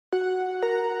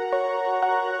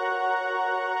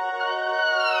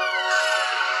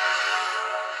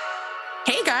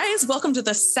guys, welcome to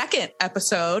the second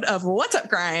episode of What's Up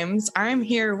Grimes. I'm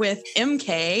here with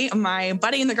MK, my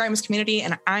buddy in the Grimes community,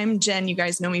 and I'm Jen. You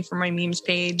guys know me from my memes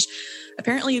page.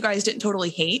 Apparently you guys didn't totally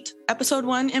hate episode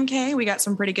 1, MK. We got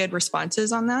some pretty good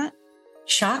responses on that.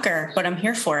 Shocker, but I'm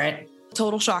here for it.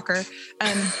 Total shocker.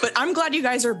 But I'm glad you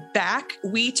guys are back.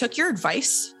 We took your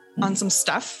advice on some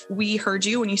stuff. We heard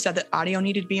you when you said that audio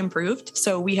needed to be improved.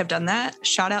 So we have done that.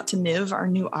 Shout out to Niv, our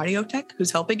new audio tech,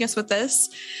 who's helping us with this.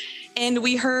 And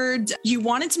we heard you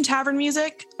wanted some tavern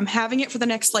music. I'm having it for the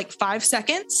next 5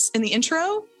 seconds in the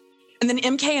intro. And then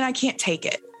MK and I can't take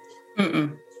it.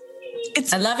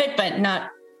 I love it, but not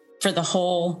for the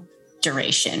whole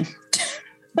duration.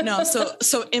 No. So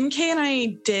MK and I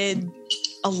did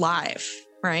a live,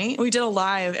 right? We did a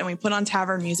live and we put on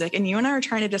tavern music, and you and I were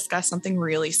trying to discuss something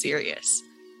really serious.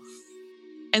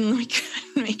 And we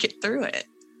couldn't make it through it.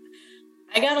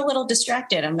 I got a little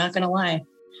distracted. I'm not going to lie.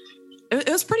 It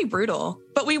was pretty brutal,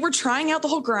 but we were trying out the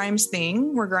whole Grimes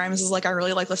thing where Grimes is like, I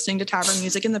really like listening to tavern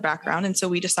music in the background. And so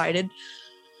we decided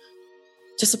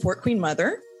to support Queen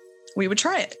Mother. We would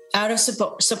try it. Out of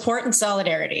support and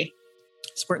solidarity.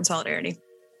 Support and solidarity.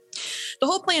 The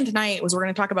whole plan tonight was we're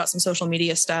going to talk about some social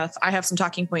media stuff. I have some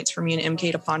talking points for me and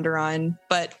MK to ponder on.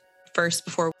 But first,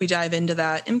 before we dive into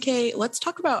that, MK, let's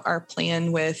talk about our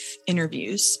plan with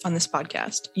interviews on this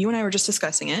podcast. You and I were just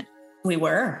discussing it. We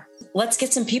were. Let's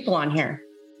get some people on here.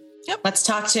 Yep. Let's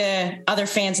talk to other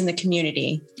fans in the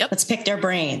community. Yep. Let's pick their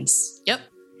brains. Yep.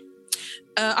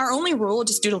 Our only rule,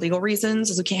 just due to legal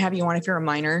reasons, is we can't have you on if you're a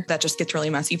minor. That just gets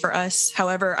really messy for us.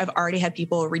 However, I've already had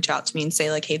people reach out to me and say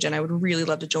hey, Jen, I would really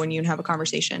love to join you and have a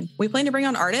conversation. We plan to bring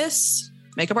on artists,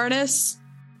 makeup artists,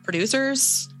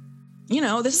 producers.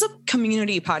 This is a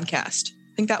community podcast.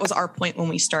 I think that was our point when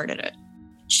we started it.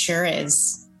 Sure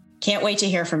is. Can't wait to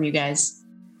hear from you guys.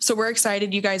 So we're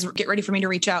excited. You guys get ready for me to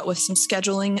reach out with some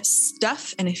scheduling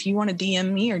stuff. And if you want to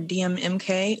DM me or DM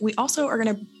MK, we also are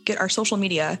going to get our social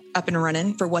media up and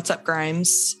running for What's Up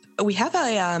Grimes. We have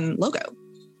a logo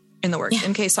in the works. Yeah.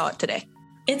 MK saw it today.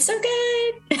 It's so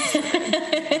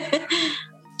good.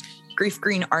 Grief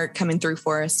green art coming through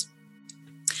for us.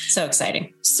 So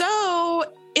exciting. So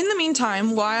in the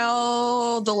meantime,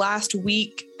 while the last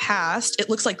week passed, it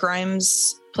looks like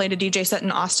Grimes played a DJ set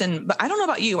in Austin, but I don't know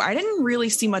about you. I didn't really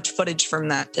see much footage from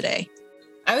that today.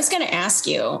 I was going to ask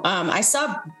you, I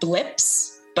saw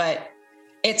blips, but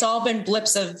it's all been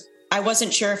blips of, I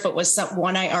wasn't sure if it was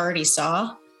one I already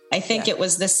saw. I think it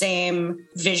was the same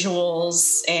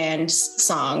visuals and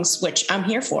songs, which I'm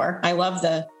here for. I love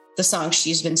the songs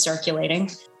she's been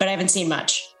circulating, but I haven't seen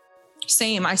much.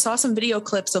 Same. I saw some video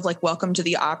clips of Welcome to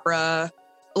the Opera.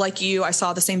 Like you, I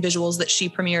saw the same visuals that she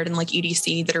premiered in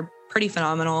EDC that are pretty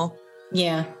phenomenal.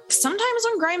 Yeah. Sometimes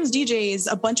on Grimes DJs,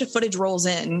 a bunch of footage rolls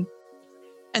in,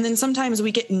 and then sometimes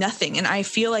we get nothing. And I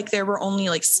feel like there were only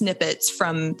snippets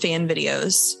from fan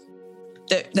videos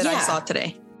that I saw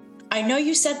today. I know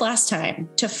you said last time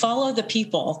to follow the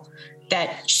people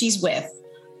that she's with,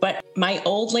 but my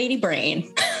old lady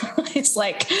brain, it's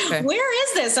okay. Where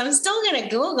is this? I'm still going to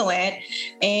Google it.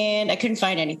 And I couldn't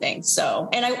find anything. So,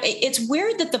 and it's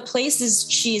weird that the places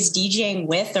she is DJing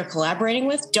with or collaborating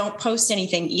with don't post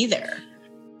anything either.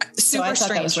 Super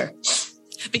strange. That was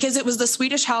weird. Because it was the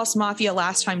Swedish House Mafia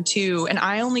last time too. And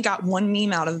I only got one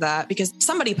meme out of that because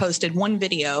somebody posted one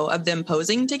video of them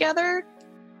posing together.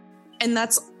 And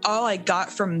that's all I got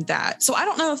from that. So I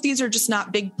don't know if these are just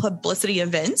not big publicity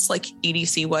events like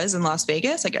EDC was in Las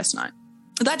Vegas. I guess not.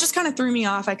 That just kind of threw me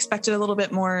off. I expected a little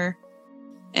bit more.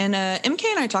 And MK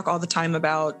and I talk all the time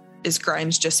about, is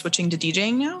Grimes just switching to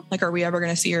DJing now? Are we ever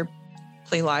going to see her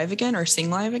play live again or sing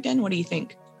live again? What do you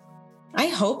think? I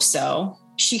hope so.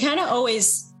 She kind of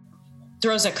always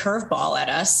throws a curveball at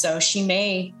us. So she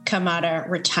may come out of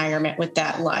retirement with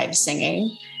that live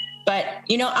singing. But,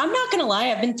 I'm not going to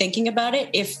lie. I've been thinking about it.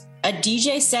 If a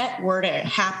DJ set were to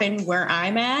happen where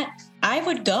I'm at, I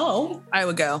would go. I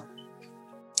would go.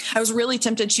 I was really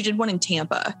tempted. She did one in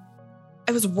Tampa.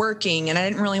 I was working and I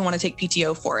didn't really want to take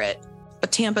PTO for it.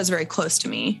 But Tampa is very close to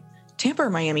me. Tampa or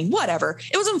Miami, whatever.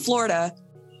 It was in Florida.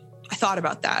 I thought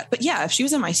about that. But yeah, if she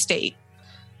was in my state.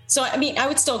 So, I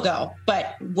would still go.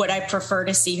 But would I prefer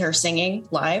to see her singing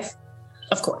live?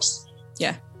 Of course.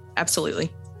 Yeah,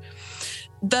 absolutely.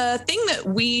 The thing that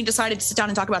we decided to sit down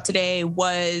and talk about today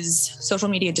was social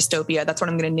media dystopia. That's what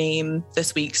I'm going to name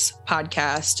this week's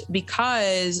podcast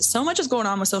because so much is going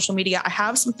on with social media. I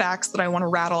have some facts that I want to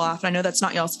rattle off. And I know that's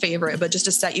not y'all's favorite, but just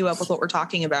to set you up with what we're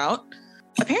talking about.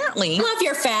 Apparently. I love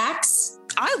your facts.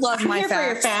 I love my facts. I'm here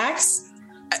for your facts.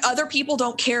 Other people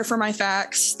don't care for my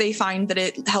facts. They find that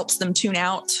it helps them tune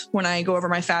out when I go over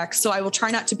my facts. So I will try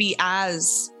not to be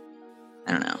as,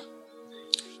 I don't know,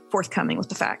 forthcoming with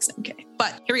the facts, MK.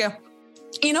 But here we go.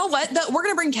 You know what? We're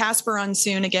going to bring Casper on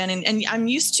soon again. And I'm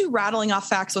used to rattling off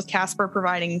facts with Casper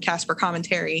providing Casper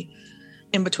commentary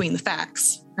in between the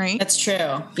facts, right? That's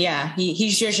true. Yeah. He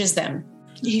judges them.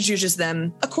 He judges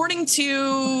them. According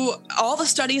to all the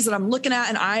studies that I'm looking at,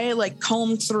 and I like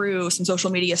combed through some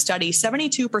social media studies,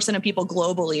 72% of people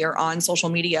globally are on social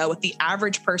media, with the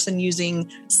average person using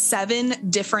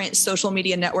 7 different social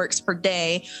media networks per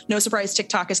day. No surprise,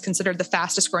 TikTok is considered the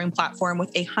fastest growing platform with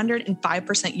a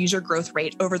 105% user growth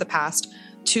rate over the past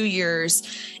 2 years.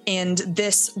 And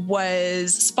this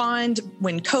was spawned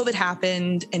when COVID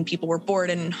happened and people were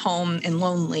bored and home and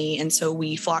lonely. And so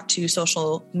we flocked to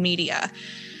social media.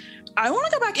 I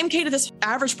want to go back, MK, to this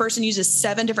average person uses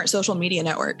 7 different social media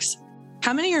networks.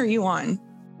 How many are you on?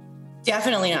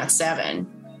 Definitely not 7.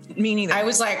 Me neither. I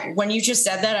was like, when you just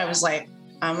said that, I was like,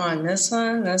 I'm on this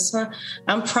one.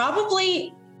 I'm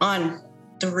probably on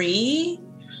 3,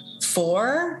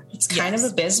 4. It's kind of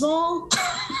abysmal.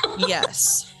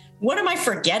 Yes. What am I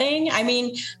forgetting? I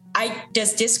mean,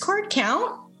 does Discord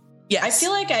count? Yes. I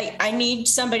feel like I need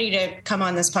somebody to come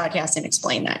on this podcast and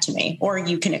explain that to me, or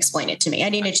you can explain it to me. I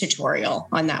need a tutorial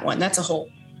on that one. That's a whole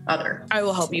other. I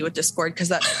will help you with Discord, because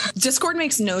that Discord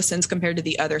makes no sense compared to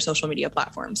the other social media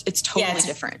platforms. It's totally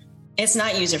different. It's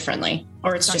not user friendly,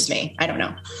 or it's just me. I don't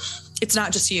know. It's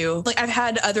not just you. Like, I've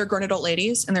had other grown adult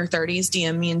ladies in their 30s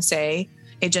DM me and say,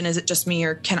 "Hey, Jen, is it just me,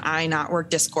 or can I not work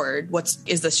Discord?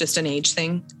 Is this just an age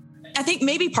thing?" I think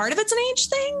maybe part of it's an age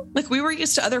thing. Like, we were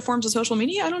used to other forms of social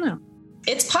media. I don't know.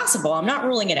 It's possible. I'm not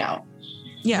ruling it out.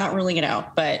 Yeah. Not ruling it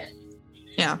out, but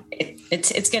yeah,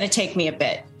 it's going to take me a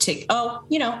bit to,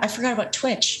 I forgot about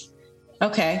Twitch.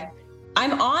 Okay.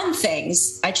 I'm on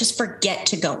things. I just forget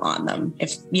to go on them.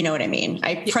 If you know what I mean.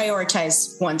 I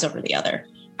prioritize ones over the other.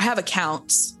 I have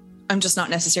accounts. I'm just not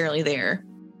necessarily there.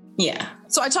 Yeah.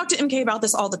 So I talk to MK about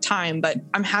this all the time, but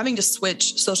I'm having to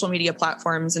switch social media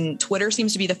platforms, and Twitter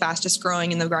seems to be the fastest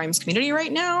growing in the Grimes community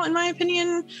right now, in my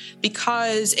opinion,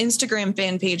 because Instagram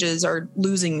fan pages are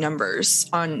losing numbers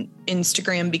on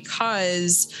Instagram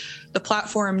because the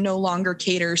platform no longer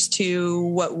caters to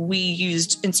what we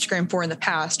used Instagram for in the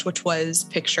past, which was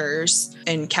pictures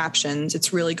and captions.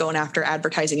 It's really going after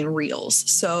advertising and reels.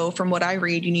 So from what I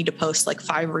read, you need to post like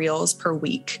 5 reels per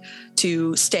week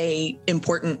to stay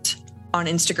important on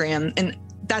Instagram. And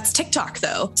that's TikTok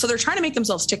though. So they're trying to make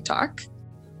themselves TikTok.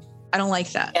 I don't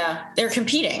like that. Yeah. They're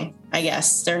competing, I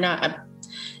guess. They're not.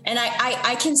 And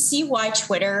I can see why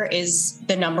Twitter is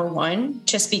the number one,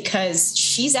 just because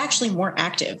she's actually more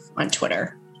active on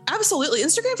Twitter. Absolutely.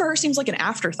 Instagram for her seems like an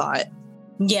afterthought.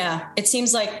 Yeah. It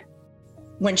seems like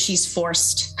when she's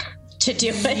forced to do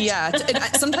it. Yeah.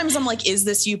 Sometimes I'm like, is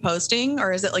this you posting,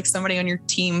 or is it like somebody on your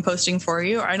team posting for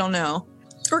you? I don't know.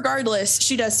 Regardless,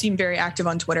 she does seem very active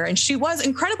on Twitter, and she was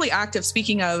incredibly active.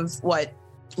 Speaking of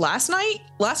last night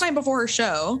before her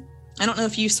show, I don't know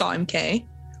if you saw MK.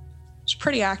 She's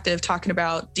pretty active talking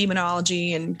about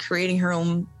demonology and creating her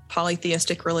own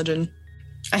polytheistic religion.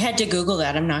 I had to Google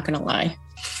that. I'm not going to lie.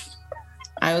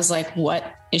 I was like,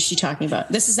 what is she talking about?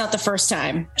 This is not the first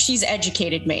time. She's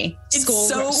educated me. School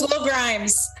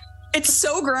Grimes. It's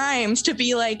so Grimes to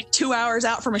be like 2 hours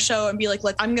out from a show and be like,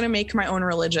 I'm going to make my own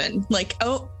religion. Like,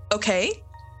 oh, okay,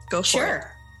 go for it.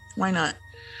 Why not?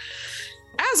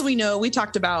 As we know, we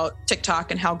talked about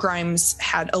TikTok and how Grimes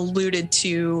had alluded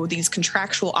to these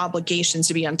contractual obligations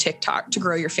to be on TikTok to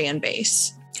grow your fan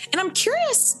base. And I'm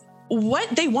curious what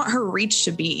they want her reach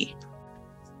to be.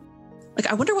 Like,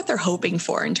 I wonder what they're hoping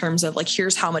for in terms of like,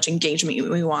 here's how much engagement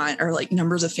we want, or like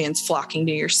numbers of fans flocking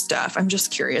to your stuff. I'm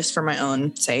just curious for my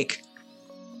own sake.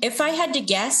 If I had to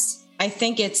guess, I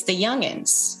think it's the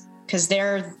youngins, because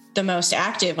they're the most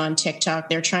active on TikTok.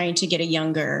 They're trying to get a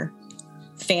younger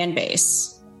fan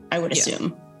base, I would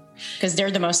assume, because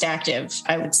they're the most active,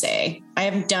 I would say. I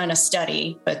haven't done a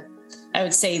study, but I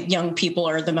would say young people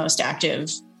are the most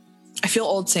active. I feel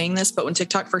old saying this, but when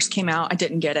TikTok first came out, I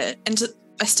didn't get it. And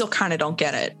I still kind of don't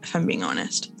get it, if I'm being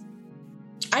honest.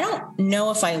 I don't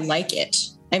know if I like it.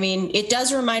 I mean, it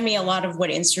does remind me a lot of what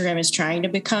Instagram is trying to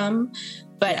become.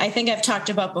 But I think I've talked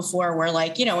about before where,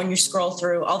 like, you know, when you scroll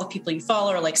through all the people you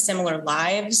follow are like similar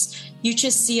lives, you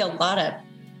just see a lot of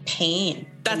pain.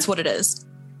 That's what it is.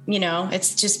 You know,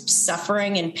 it's just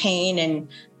suffering and pain. And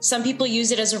some people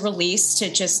use it as a release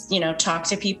to just, you know, talk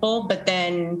to people, but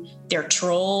then they're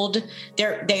trolled.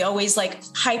 They always like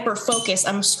hyper focus.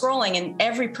 I'm scrolling and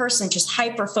every person just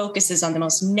hyper focuses on the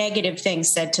most negative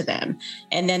things said to them.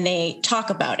 And then they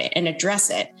talk about it and address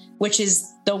it, which is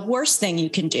the worst thing you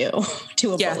can do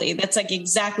to a bully. That's like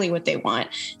exactly what they want.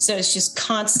 So it's just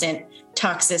constant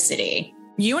toxicity.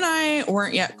 You and I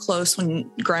weren't yet close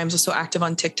when Grimes was so active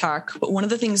on TikTok, but one of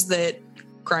the things that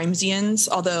Grimesians,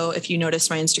 although if you noticed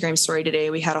my Instagram story today,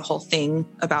 we had a whole thing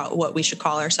about what we should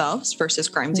call ourselves versus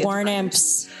Grimesians. War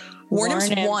Nymphs. War Nymphs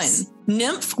won.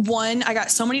 Nymph won. I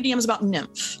got so many DMs about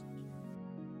Nymph.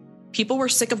 People were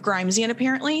sick of Grimesian,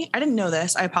 apparently. I didn't know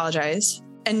this. I apologize.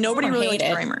 And nobody really liked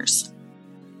Grimers.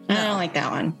 No. I don't like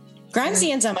that one.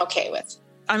 Grimesians I'm okay with.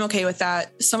 I'm okay with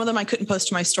that. Some of them I couldn't post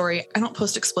to my story. I don't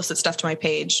post explicit stuff to my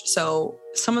page, so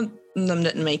some of them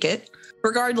didn't make it.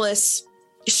 Regardless,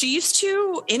 she used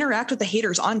to interact with the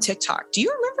haters on TikTok. Do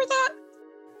you remember that?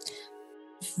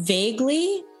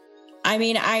 Vaguely. I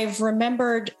mean, I've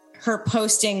remembered her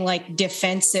posting like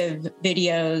defensive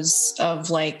videos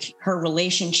of like her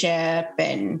relationship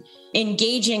and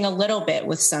engaging a little bit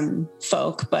with some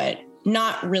folk, but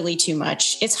not really too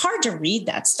much. It's hard to read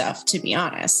that stuff, to be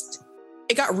honest.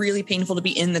 It got really painful to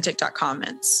be in the TikTok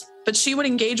comments, but she would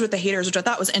engage with the haters, which I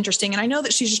thought was interesting. And I know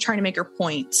that she's just trying to make her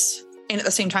points. And at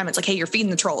the same time, it's like, hey, you're feeding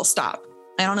the trolls. Stop.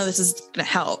 I don't know this is going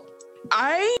to help.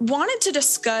 I wanted to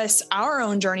discuss our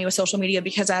own journey with social media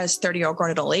because as 30-year-old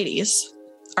grown adult ladies,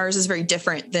 ours is very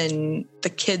different than the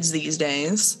kids these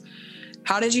days.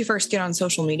 How did you first get on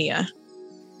social media?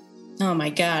 Oh my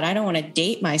God. I don't want to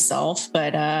date myself,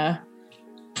 but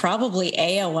probably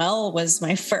AOL was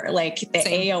my first, like the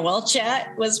Same. AOL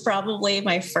chat was probably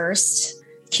my first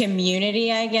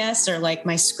community, I guess, or like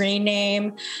my screen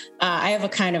name. I have a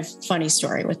kind of funny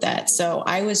story with that. So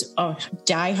I was a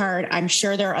diehard. I'm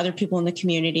sure there are other people in the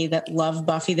community that love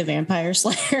Buffy the Vampire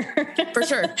Slayer. For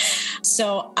sure.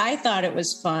 So I thought it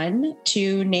was fun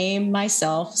to name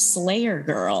myself Slayer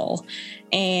Girl.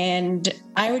 And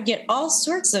I would get all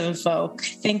sorts of folk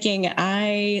thinking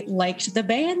I liked the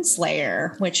band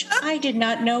Slayer, which I did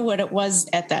not know what it was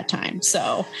at that time.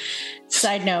 So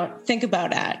side note, think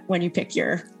about that when you pick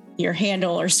your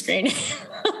handle or screen name.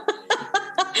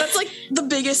 That's like the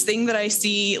biggest thing that I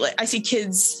see. Like I see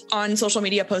kids on social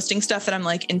media posting stuff that I'm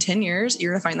like, in 10 years,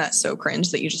 you're going to find that so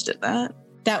cringe that you just did that.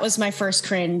 That was my first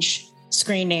cringe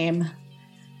screen name.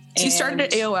 So you started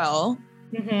at AOL.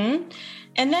 Mm-hmm.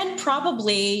 And then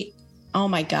probably, oh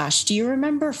my gosh, do you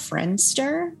remember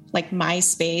Friendster? Like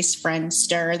MySpace,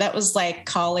 Friendster. That was like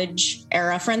college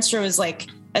era. Friendster was like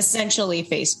essentially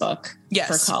Facebook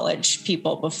for college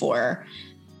people before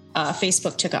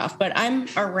Facebook took off. But I'm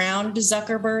around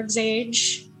Zuckerberg's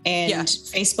age, and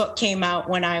Facebook came out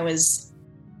when I was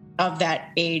of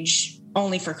that age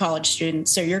only for college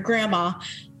students. So your grandma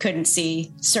couldn't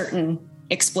see certain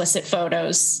explicit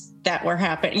photos that were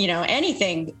happening. You know,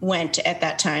 anything went at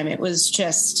that time. It was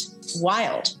just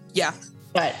wild. Yeah.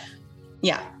 But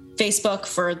yeah, Facebook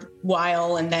for a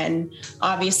while. And then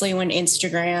obviously when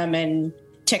Instagram and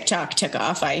TikTok took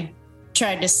off, I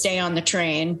tried to stay on the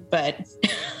train, but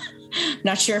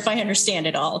not sure if I understand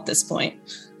it all at this point.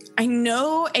 I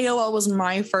know AOL was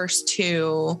my first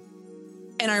too.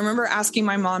 And I remember asking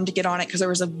my mom to get on it because there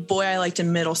was a boy I liked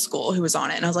in middle school who was on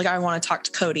it. And I was like, I want to talk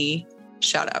to Cody.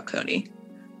 Shout out, Cody.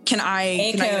 Can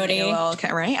Cody. I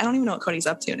right? I don't even know what Cody's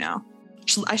up to now.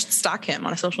 I should stalk him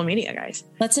on social media, guys.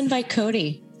 Let's invite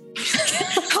Cody.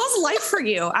 How's life for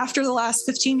you after the last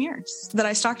 15 years that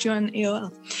I stalked you on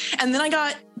AOL? And then I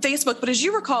got Facebook. But as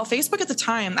you recall, Facebook at the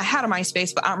time, I had a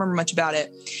MySpace, but I don't remember much about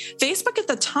it. Facebook at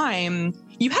the time,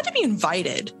 you had to be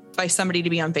invited by somebody to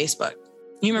be on Facebook.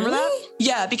 You remember that?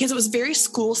 Yeah, because it was very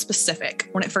school specific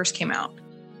when it first came out.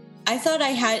 I thought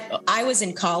I was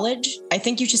in college. I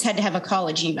think you just had to have a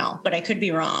college email, but I could be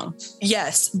wrong.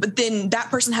 Yes. But then that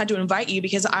person had to invite you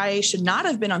because I should not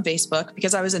have been on Facebook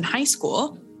because I was in high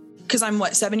school. Because I'm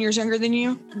 7 years younger than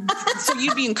you. So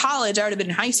you'd be in college. I would have been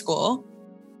in high school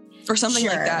or something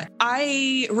like that.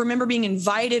 I remember being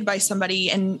invited by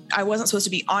somebody and I wasn't supposed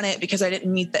to be on it because I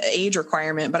didn't meet the age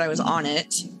requirement, but I was on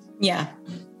it. Yeah.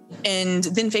 And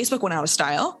then Facebook went out of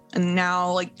style. And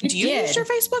now, like, do you use your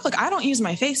Facebook? Like, I don't use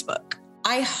my Facebook.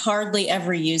 I hardly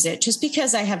ever use it just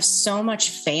because I have so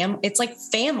much it's like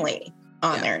family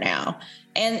on there now.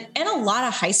 And a lot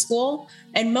of high school.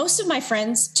 And most of my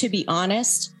friends, to be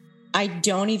honest, I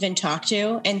don't even talk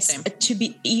to. And to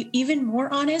be even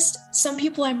more honest, some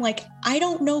people I'm like, I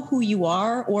don't know who you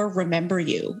are or remember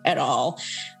you at all.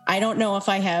 I don't know if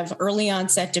I have early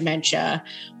onset dementia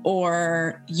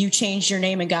or you changed your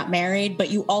name and got married, but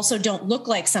you also don't look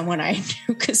like someone I knew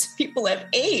because people have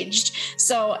aged.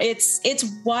 So it's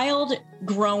wild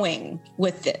growing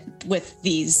with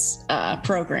these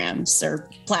programs or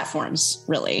platforms,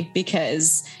 really,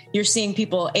 because you're seeing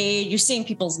people age, you're seeing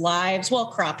people's lives, well,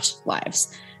 cropped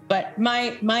lives. But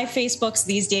my Facebooks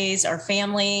these days are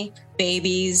family,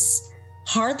 babies,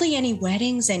 hardly any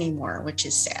weddings anymore, which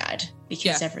is sad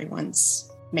because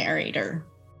everyone's married or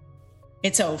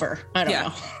it's over. I don't know.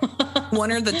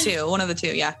 One of the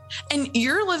two. Yeah. And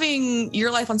you're living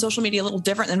your life on social media a little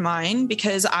different than mine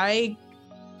because my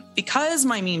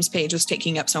memes page was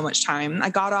taking up so much time. I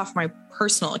got off my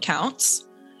personal accounts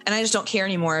and I just don't care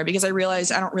anymore because I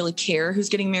realized I don't really care who's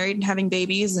getting married and having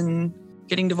babies and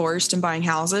getting divorced and buying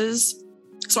houses.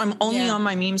 So I'm only on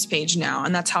my memes page now.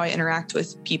 And that's how I interact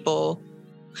with people.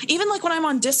 Even like when I'm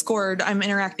on Discord, I'm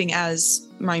interacting as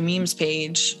my memes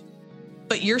page,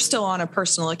 but you're still on a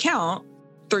personal account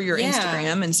through your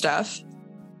Instagram and stuff.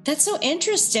 That's so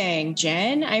interesting,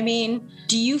 Jen. I mean,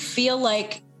 do you feel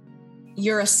like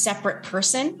you're a separate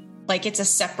person? Like it's a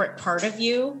separate part of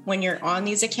you when you're on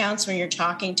these accounts, when you're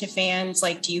talking to fans?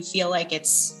 Like, do you feel like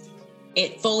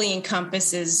it fully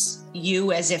encompasses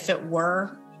you as if it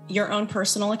were your own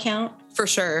personal account? For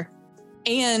sure.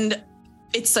 And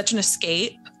it's such an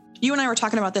escape. You and I were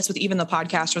talking about this with even the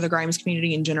podcast or the Grimes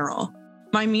community in general.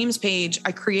 My memes page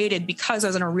I created because I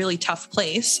was in a really tough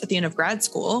place at the end of grad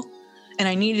school and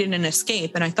I needed an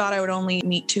escape. And I thought I would only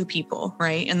meet 2 people,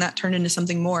 right? And that turned into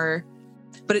something more.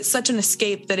 But it's such an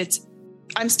escape that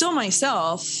I'm still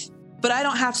myself, but I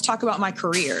don't have to talk about my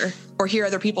career or hear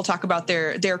other people talk about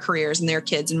their careers and their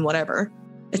kids and whatever.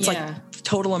 It's like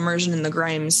total immersion in the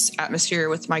Grimes atmosphere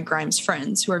with my Grimes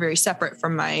friends who are very separate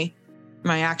from my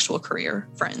actual career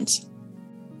friends.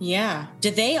 Yeah.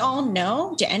 Do they all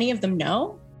know? Do any of them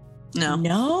know? No.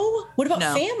 No? What about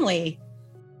family?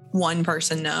 One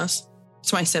person knows.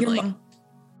 It's my sibling.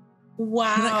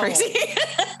 Wow. Isn't that crazy?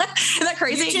 Isn't that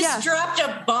crazy? You just dropped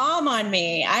a bomb on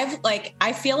me.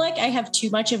 I feel like I have too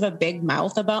much of a big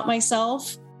mouth about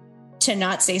myself to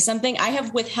not say something. I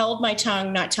have withheld my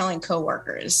tongue, not telling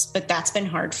coworkers, but that's been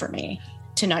hard for me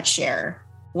to not share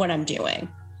what I'm doing.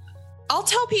 I'll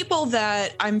tell people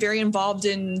that I'm very involved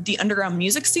in the underground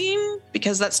music scene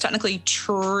because that's technically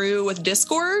true with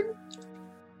Discord.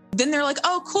 Then they're like,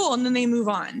 oh, cool. And then they move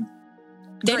on.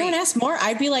 They don't ask more.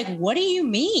 I'd be like, what do you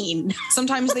mean?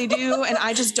 Sometimes they do. And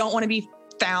I just don't want to be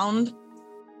found.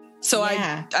 So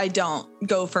I don't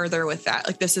go further with that.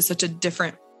 Like, this is such a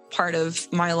different part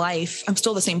of my life. I'm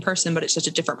still the same person, but it's such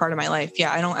a different part of my life.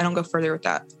 Yeah, I don't go further with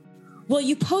that. Well,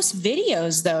 you post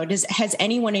videos though. Has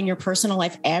anyone in your personal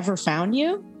life ever found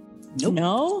you? Nope.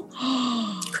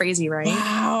 No? Crazy, right?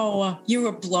 Wow. You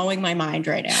were blowing my mind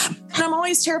right now. And I'm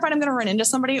always terrified I'm going to run into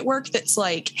somebody at work that's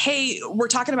like, hey, we're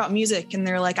talking about music. And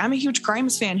they're like, I'm a huge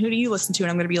Grimes fan. Who do you listen to? And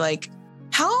I'm going to be like,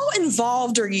 how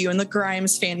involved are you in the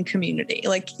Grimes fan community?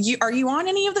 Like, are you on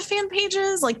any of the fan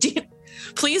pages? Like,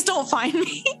 please don't find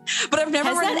me. But I've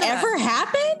never run into that. Has that ever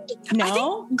happened?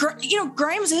 No. I think,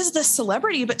 Grimes is the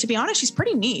celebrity, but to be honest, she's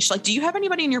pretty niche. Like, do you have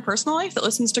anybody in your personal life that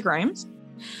listens to Grimes?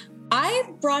 I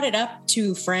brought it up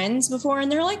to friends before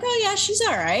and they're like, oh yeah, she's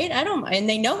all right. I don't mind. And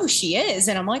they know who she is.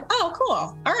 And I'm like, oh,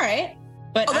 cool. All right.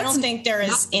 But I don't think they're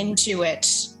as into it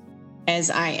as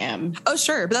I am. Oh,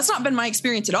 sure. But that's not been my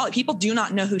experience at all. People do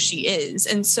not know who she is.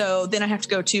 And so then I have to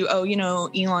go to,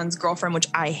 Elon's girlfriend, which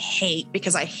I hate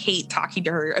because I hate talking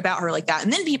to her about her like that.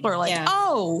 And then people are like,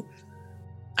 oh,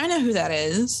 I know who that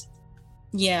is.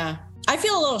 Yeah. I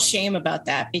feel a little shame about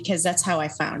that because that's how I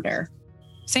found her.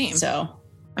 Same. So,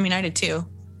 I mean, I did too.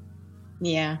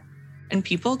 Yeah. And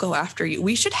people go after you.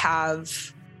 We should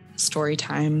have story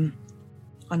time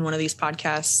on one of these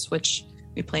podcasts, which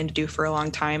we plan to do for a long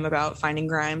time, about finding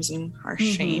Grimes and our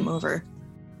shame over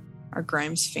our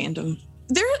Grimes fandom.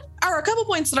 There are a couple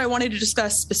points that I wanted to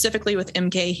discuss specifically with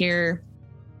MK here.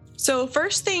 So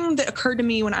first thing that occurred to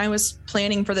me when I was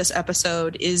planning for this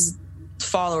episode is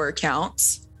follower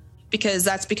counts, because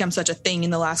that's become such a thing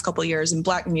in the last couple of years. And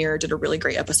Black Mirror did a really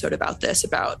great episode about this,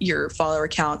 about your follower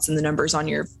counts and the numbers on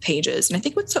your pages. And I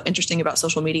think what's so interesting about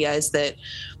social media is that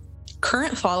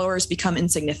current followers become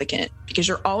insignificant because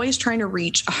you're always trying to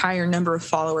reach a higher number of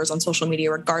followers on social media,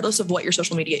 regardless of what your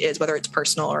social media is, whether it's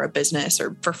personal or a business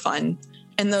or for fun.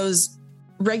 And those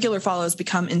regular follows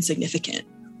become insignificant,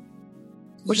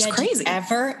 which is crazy.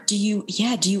 Do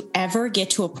you ever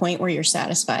get to a point where you're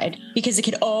satisfied? Because it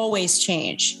could always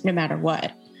change no matter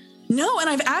what. No. And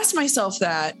I've asked myself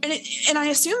that. And I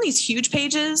assume these huge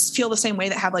pages feel the same way,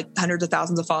 that have like hundreds of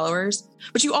thousands of followers.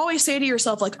 But you always say to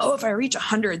yourself, like, oh, if I reach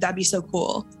 100, that'd be so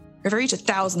cool. Or if I reach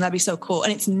 1,000, that'd be so cool.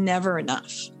 And it's never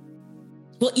enough.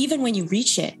 Well, even when you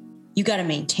reach it, you got to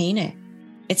maintain it.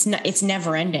 It's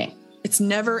never ending. It's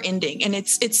never ending. And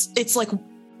it's like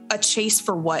a chase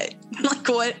for what? Like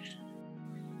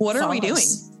what are we doing?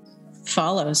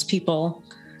 Follows, people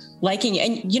liking it.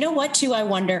 And you know what, too? I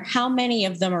wonder how many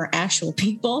of them are actual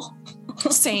people.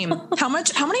 Same. How many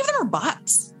of them are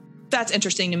bots? That's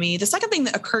interesting to me. The second thing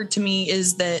that occurred to me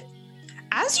is that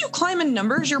as you climb in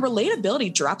numbers, your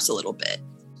relatability drops a little bit.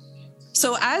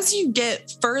 So as you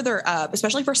get further up,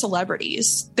 especially for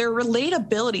celebrities, their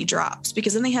relatability drops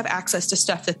because then they have access to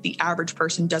stuff that the average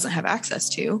person doesn't have access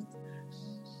to.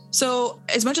 So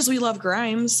as much as we love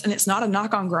Grimes, and it's not a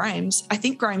knock on Grimes, I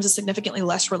think Grimes is significantly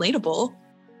less relatable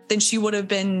than she would have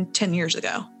been 10 years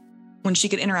ago when she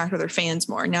could interact with her fans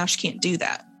more. Now she can't do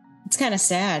that. It's kind of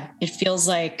sad. It feels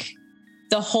like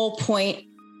the whole point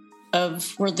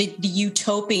of where the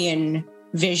utopian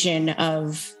vision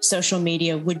of social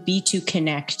media would be to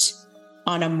connect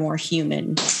on a more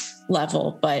human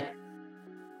level, but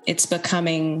it's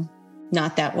becoming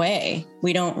not that way.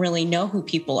 We don't really know who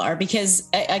people are because,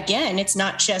 again, it's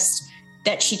not just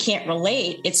that she can't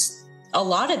relate. It's a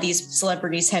lot of these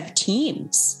celebrities have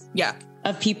teams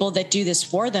of people that do this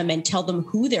for them and tell them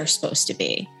who they're supposed to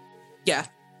be. Yeah.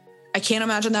 I can't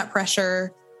imagine that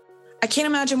pressure. I can't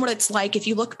imagine what it's like if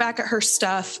you look back at her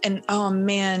stuff and, oh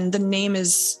man, the name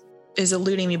is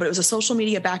eluding me, but it was a social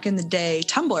media back in the day.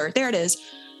 Tumblr. There it is.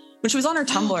 When she was on her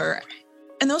Tumblr.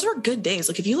 And those were good days.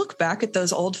 Like if you look back at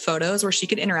those old photos where she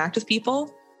could interact with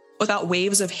people without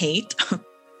waves of hate,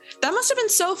 that must have been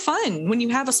so fun when you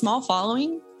have a small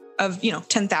following of,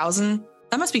 10,000.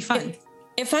 That must be fun.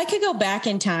 If I could go back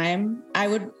in time, I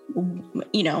would,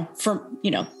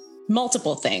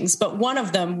 multiple things, but one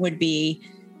of them would be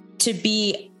to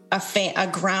be a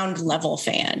ground level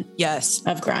fan. Yes.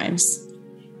 Of Grimes.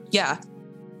 Yeah.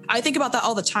 I think about that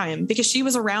all the time because she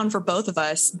was around for both of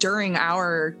us during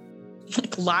our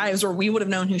lives where we would have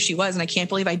known who she was. And I can't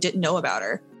believe I didn't know about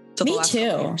her. Me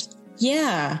too.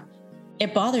 Yeah.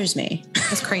 It bothers me.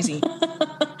 That's crazy.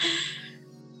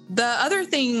 The other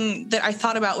thing that I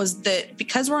thought about was that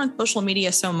because we're on social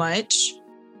media so much,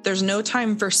 there's no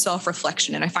time for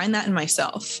self-reflection. And I find that in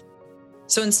myself.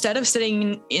 So instead of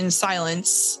sitting in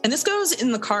silence, and this goes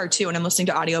in the car too, when I'm listening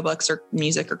to audiobooks or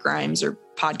music or Grimes or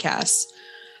podcasts,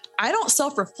 I don't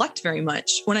self-reflect very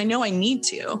much when I know I need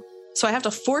to. So I have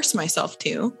to force myself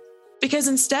to, because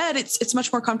instead it's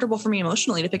much more comfortable for me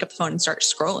emotionally to pick up the phone and start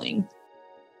scrolling.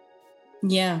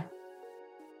 Yeah.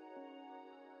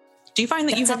 Do you find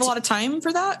that you have a lot of time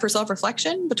for that, for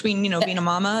self-reflection between, being a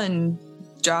mama and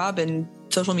job and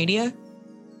social media?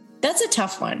 That's a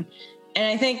tough one. And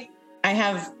I think I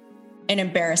have an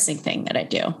embarrassing thing that I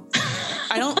do.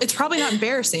 It's probably not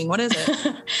embarrassing. What is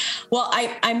it? Well,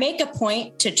 I make a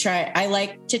point to try. I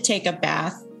like to take a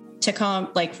bath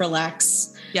to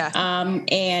relax. Yeah.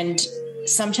 And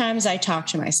sometimes I talk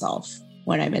to myself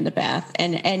when I'm in the bath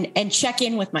and check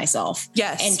in with myself.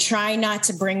 Yes. And try not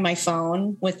to bring my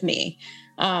phone with me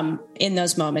in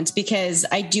those moments, because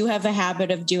I do have a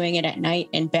habit of doing it at night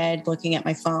in bed, looking at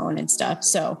my phone and stuff.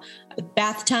 So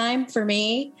bath time for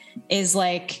me is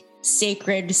like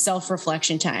sacred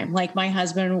self-reflection time. Like my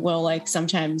husband will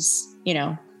sometimes,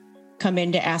 come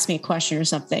in to ask me a question or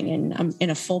something, and I'm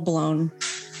in a full-blown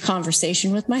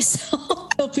conversation with myself.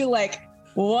 He'll be like,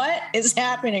 what is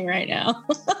happening right now?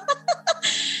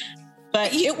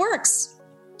 But it works.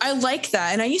 I like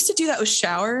that. And I used to do that with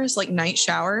showers, like night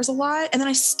showers a lot. And then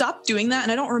I stopped doing that.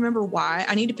 And I don't remember why.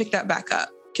 I need to pick that back up.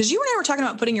 Because you and I were talking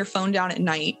about putting your phone down at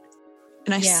night.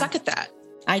 And I suck at that.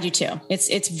 I do too.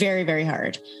 It's very, very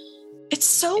hard. It's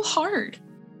so hard.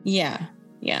 Yeah.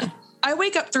 Yeah. I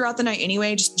wake up throughout the night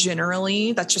anyway, just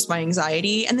generally. That's just my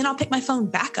anxiety. And then I'll pick my phone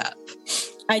back up.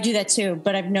 I do that too,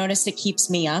 but I've noticed it keeps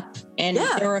me up. And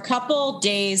there were a couple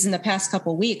days in the past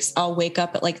couple weeks, I'll wake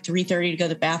up at 3:30 to go to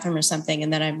the bathroom or something.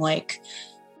 And then I'm like,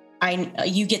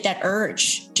 you get that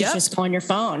urge to just go on your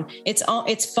phone. It's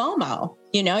FOMO,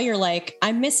 you're like,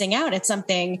 I'm missing out at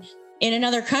something in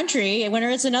another country, when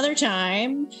it's another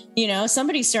time,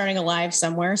 somebody's starting a live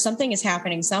somewhere, something is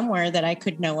happening somewhere that I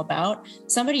could know about.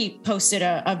 Somebody posted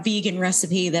a vegan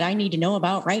recipe that I need to know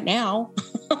about right now.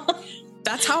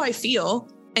 That's how I feel.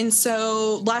 And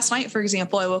so last night, for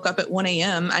example, I woke up at 1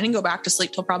 a.m. I didn't go back to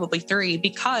sleep till probably 3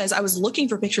 because I was looking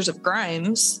for pictures of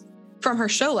Grimes from her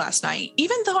show last night.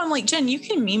 Even though I'm like, Jen, you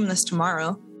can meme this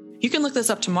tomorrow. You can look this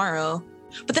up tomorrow.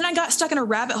 But then I got stuck in a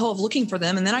rabbit hole of looking for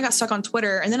them. And then I got stuck on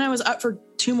Twitter. And then I was up for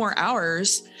 2 more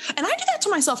hours. And I do that to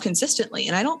myself consistently.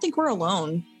 And I don't think we're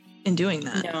alone in doing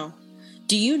that. No.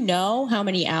 Do you know how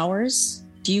many hours?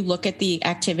 Do you look at the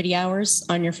activity hours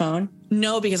on your phone?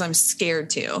 No, because I'm scared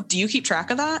to. Do you keep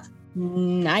track of that?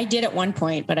 I did at one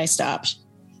point, but I stopped.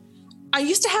 I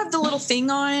used to have the little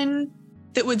thing on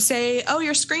that would say, oh,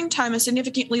 your screen time is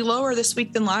significantly lower this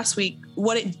week than last week.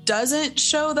 What it doesn't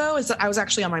show, though, is that I was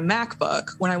actually on my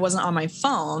MacBook when I wasn't on my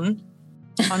phone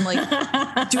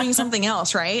on doing something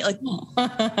else, right?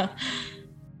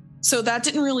 So that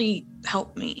didn't really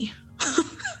help me.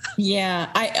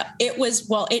 Yeah,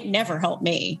 it never helped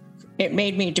me. It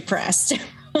made me depressed.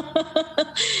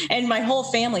 And my whole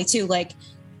family too. Like,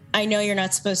 I know you're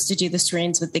not supposed to do the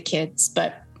screens with the kids,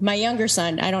 but my younger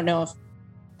son, I don't know if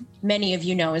many of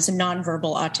you know, is a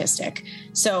nonverbal autistic.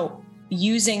 So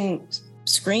using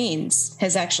screens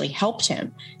has actually helped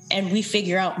him. And we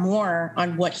figure out more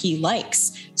on what he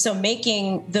likes. So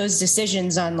making those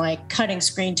decisions on like cutting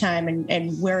screen time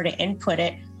and where to input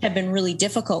it have been really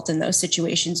difficult in those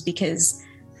situations because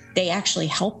they actually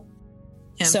help.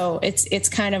 Yeah. So it's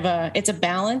kind of it's a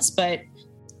balance, but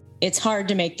it's hard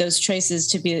to make those choices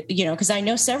to be, because I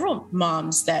know several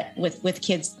moms that with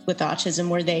kids with autism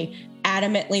where they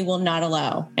adamantly will not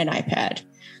allow an iPad.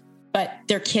 But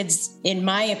their kids, in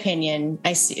my opinion,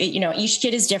 I see, each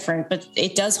kid is different, but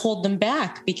it does hold them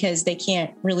back because they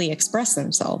can't really express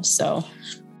themselves. So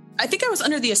I think I was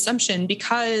under the assumption,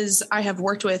 because I have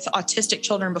worked with autistic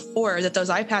children before, that those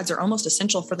iPads are almost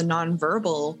essential for the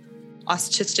nonverbal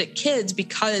autistic kids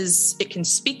because it can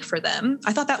speak for them.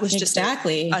 I thought that was just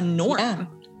a norm.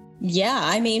 Yeah.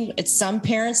 I mean, some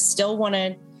parents still want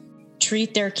to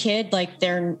treat their kid like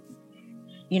they're,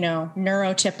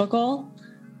 neurotypical.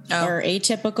 Or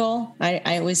atypical.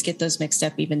 I always get those mixed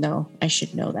up, even though I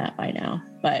should know that by now.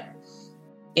 But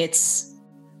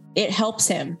it helps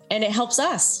him and it helps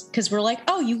us because we're like,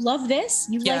 oh, you love this?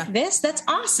 You like this? That's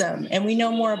awesome. And we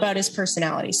know more about his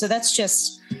personality. So that's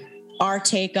just our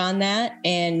take on that.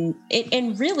 And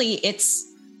really it's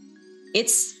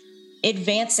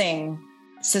advancing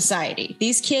society.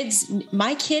 These kids,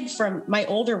 my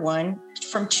older one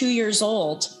from 2 years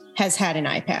old has had an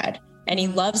iPad. And he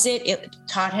loves it. It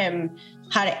taught him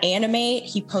how to animate.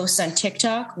 He posts on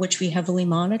TikTok, which we heavily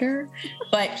monitor,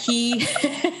 but he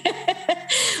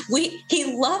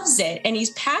loves it and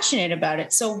he's passionate about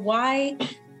it. So why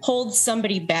hold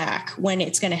somebody back when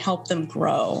it's going to help them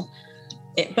grow?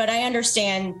 But I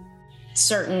understand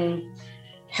certain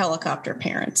helicopter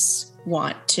parents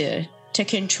want to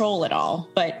control it all,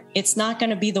 but it's not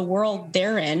going to be the world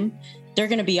they're in. They're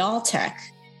going to be all tech.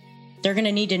 They're going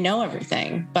to need to know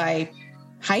everything by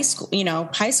high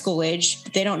school age.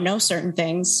 If they don't know certain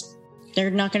things,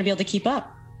 they're not going to be able to keep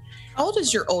up. How old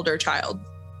is your older child?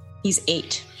 He's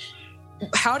 8.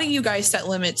 How do you guys set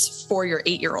limits for your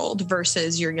 8-year-old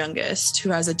versus your youngest who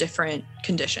has a different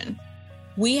condition?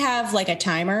 We have like a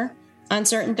timer on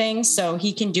certain things. So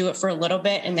he can do it for a little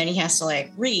bit and then he has to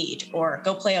like read or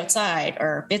go play outside,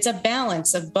 or it's a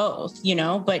balance of both,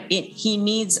 but he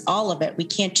needs all of it. We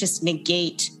can't just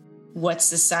negate what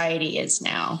society is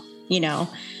now,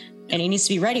 and he needs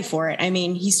to be ready for it. I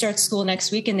mean, he starts school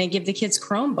next week and they give the kids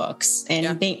Chromebooks,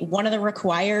 and one of the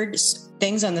required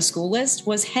things on the school list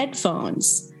was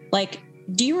headphones. Like,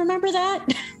 do you remember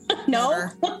that? No,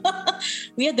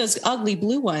 we had those ugly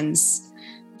blue ones.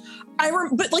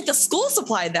 But like the school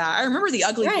supplied that. I remember the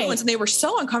ugly blue ones, and they were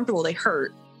so uncomfortable. They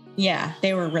hurt. Yeah,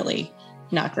 they were really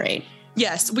not great.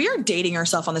 Yes, we are dating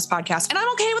ourselves on this podcast, and I'm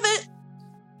okay with it.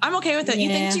 Yeah. You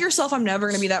think to yourself, I'm never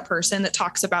going to be that person that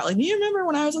talks about like, you remember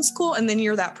when I was in school? And then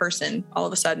you're that person all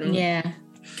of a sudden. Yeah.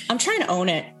 I'm trying to own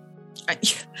it.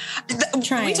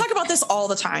 We talk about this all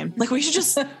the time. Like we should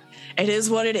just, it is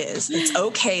what it is. It's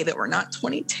okay that we're not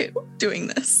 22 doing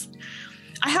this.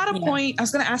 I had a point I was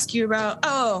going to ask you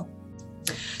about.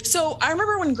 So I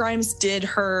remember when Grimes did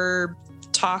her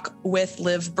talk with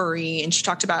Liv Burry, and she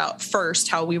talked about first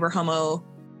how we were homo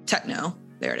techno.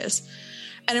 There it is.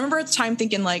 And I remember at the time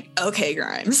thinking like, okay,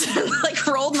 Grimes, like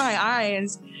rolled my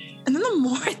eyes. And then the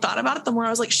more I thought about it, the more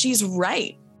I was like, she's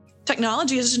right.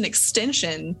 Technology is just an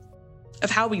extension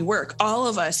of how we work. All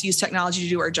of us use technology to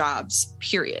do our jobs,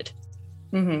 period.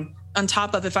 Mm-hmm. On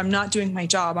top of, if I'm not doing my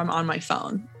job, I'm on my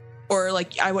phone. Or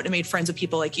like, I wouldn't have made friends with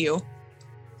people like you.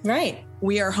 Right.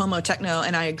 We are homo techno,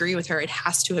 and I agree with her. It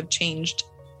has to have changed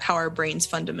how our brains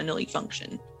fundamentally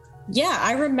function. Yeah,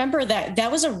 I remember that.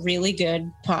 That was a really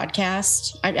good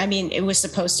podcast. I mean, it was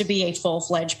supposed to be a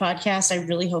full-fledged podcast. I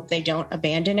really hope they don't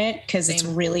abandon it because it's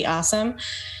really awesome.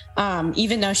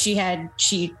 Even though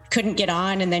she couldn't get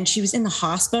on, and then she was in the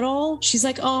hospital. She's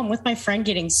like, oh, I'm with my friend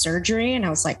getting surgery. And I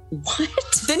was like, what?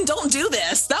 Then don't do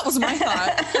this. That was my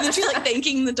thought. And then she's like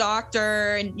thanking the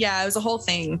doctor. And yeah, it was a whole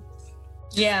thing.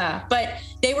 Yeah. But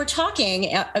they were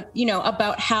talking,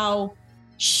 about how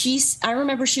I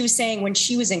remember she was saying when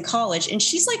she was in college, and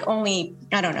she's like only,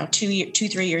 I don't know,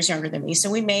 2-3 years younger than me.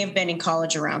 So we may have been in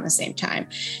college around the same time.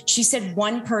 She said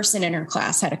one person in her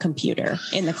class had a computer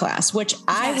in the class, which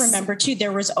I remember too.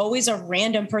 There was always a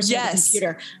random person with a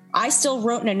computer. I still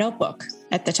wrote in a notebook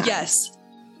at the time. Yes.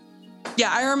 Yeah,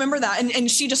 I remember that.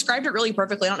 And she described it really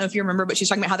perfectly. I don't know if you remember, but she's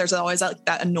talking about how there's always like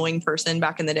that annoying person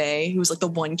back in the day who was like the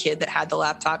one kid that had the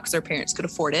laptop because their parents could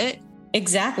afford it.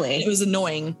 Exactly. It was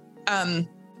annoying.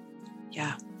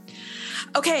 Yeah.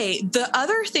 Okay, the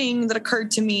other thing that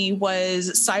occurred to me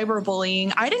was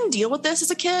cyberbullying. I didn't deal with this as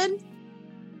a kid.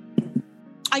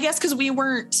 I guess because we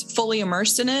weren't fully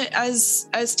immersed in it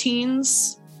as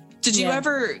teens. Did you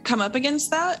ever come up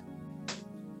against that?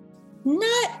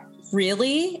 Not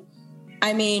really.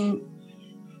 I mean,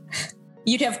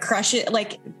 you'd have crushes,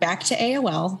 like back to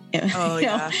AOL. Oh,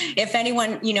 yeah. If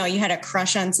anyone, you had a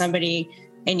crush on somebody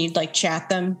and you'd like chat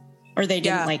them, or they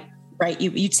didn't like write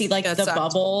you, you'd see like the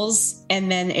bubbles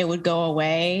and then it would go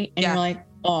away and you're like,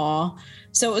 aw.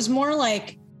 So it was more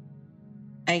like,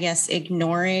 I guess,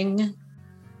 ignoring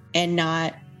and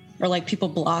not, or like people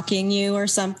blocking you or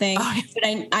something. Oh.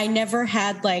 But I never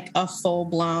had like a full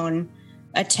blown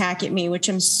attack at me, which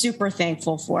I'm super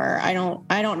thankful for. I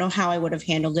don't know how I would have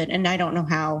handled it. And I don't know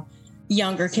how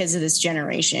younger kids of this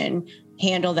generation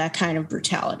handle that kind of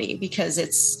brutality, because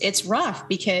it's rough,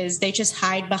 because they just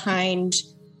hide behind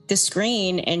the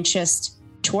screen and just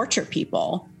torture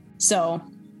people. So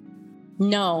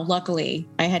no, luckily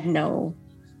I had no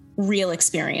real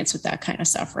experience with that kind of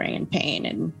suffering and pain.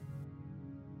 And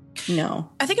no,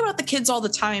 I think about the kids all the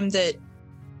time that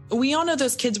we all know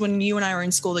those kids when you and I were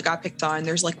in school that got picked on.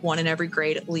 There's like one in every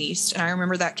grade at least. And I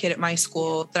remember that kid at my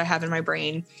school that I have in my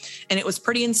brain. And it was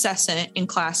pretty incessant in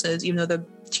classes, even though the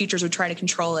teachers would try to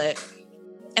control it.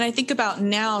 And I think about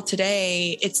now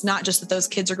today, it's not just that those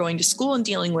kids are going to school and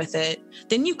dealing with it.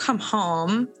 Then you come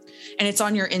home and it's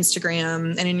on your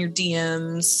Instagram and in your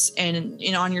DMs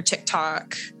and on your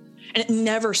TikTok. And it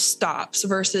never stops,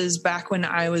 versus back when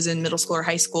I was in middle school or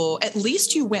high school, at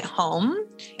least you went home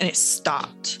and it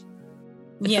stopped.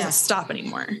 It doesn't stop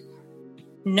anymore.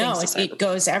 No, it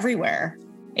goes everywhere.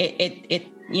 It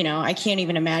I can't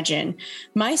even imagine.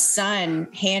 My son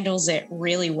handles it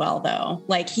really well, though.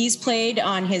 Like, he's played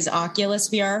on his Oculus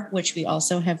VR, which we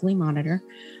also heavily monitor.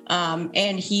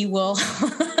 And he will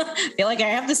feel like I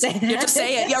have to say that. You have to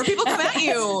say it. Yeah, or people come at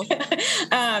you.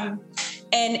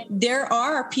 And there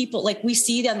are people, like we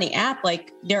see on the app,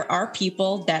 like there are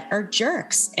people that are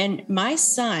jerks. And my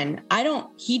son,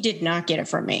 he did not get it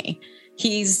from me.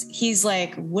 He's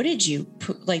like, what did you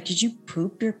like? Did you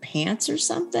poop your pants or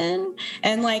something?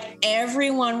 And like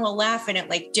everyone will laugh, and it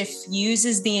like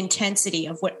diffuses the intensity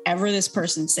of whatever this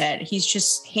person said. He's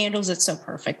just handles it so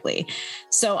perfectly.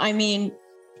 So, I mean,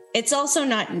 it's also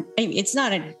it's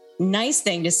not a nice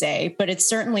thing to say, but it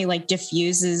certainly like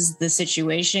diffuses the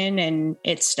situation and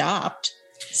it stopped.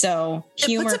 So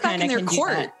humor kind of can do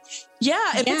that.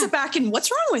 Yeah, it puts it back in. What's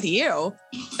wrong with you?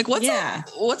 Like,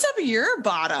 what's up your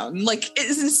bottom? Like,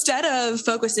 instead of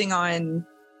focusing on,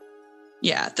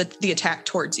 the attack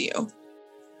towards you. Right.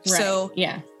 So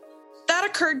that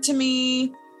occurred to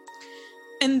me.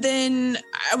 And then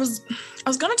I was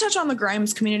going to touch on the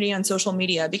Grimes community on social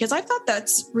media, because I thought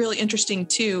that's really interesting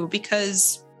too,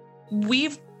 because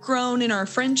we've grown in our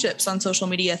friendships on social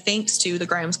media thanks to the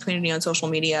Grimes community on social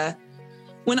media.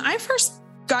 When I first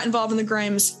got involved in the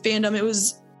Grimes fandom,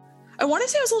 I want to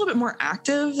say it was a little bit more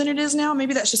active than it is now.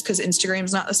 Maybe that's just because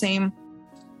Instagram's not the same.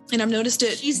 And I've noticed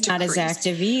it. She's not as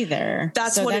active either.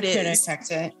 That's what it is. Could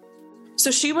affect it. So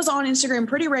she was on Instagram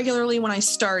pretty regularly when I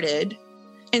started.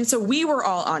 And so we were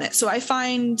all on it. So I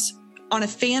find on a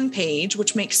fan page,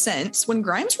 which makes sense, when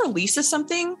Grimes releases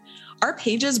something, our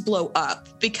pages blow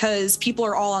up because people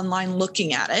are all online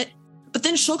looking at it. But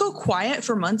then she'll go quiet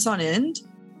for months on end.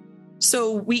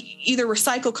 So we either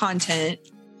recycle content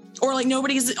or like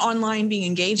nobody's online being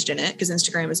engaged in it because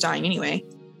Instagram is dying anyway.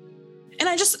 And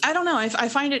I don't know. I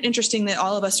find it interesting that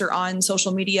all of us are on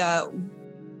social media,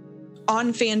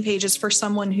 on fan pages for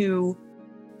someone who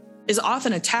is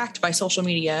often attacked by social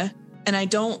media. And I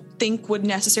don't think would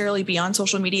necessarily be on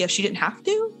social media if she didn't have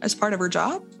to as part of her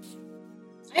job.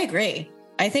 I agree.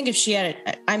 I think if she had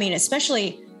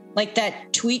especially like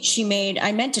that tweet she made,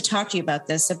 I meant to talk to you about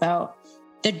this, about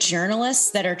the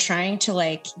journalists that are trying to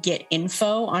like get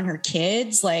info on her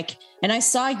kids. Like, and I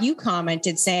saw you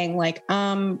commented saying like,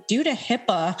 due to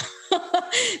HIPAA,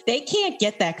 they can't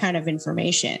get that kind of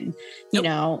information,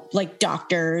 like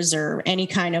doctors or any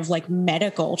kind of like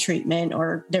medical treatment,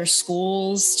 or their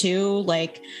schools too.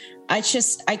 Like, I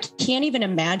can't even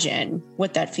imagine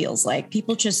what that feels like.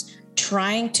 People just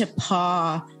trying to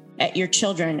paw at your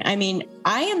children. I mean,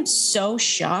 I am so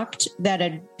shocked that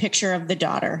a picture of the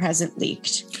daughter hasn't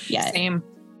leaked yet.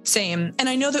 Same. And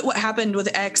I know that what happened with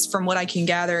X, from what I can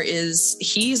gather, is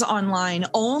he's online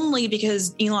only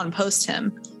because Elon posts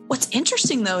him. What's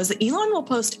interesting though is that Elon will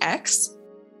post X,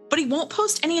 but he won't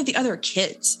post any of the other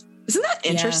kids. Isn't that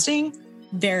interesting? Yeah,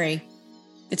 very.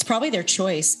 It's probably their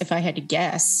choice, if I had to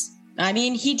guess. I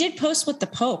mean, he did post with the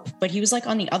Pope, but he was like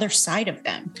on the other side of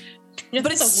them.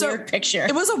 But it's a weird picture.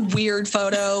 It was a weird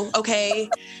photo. Okay.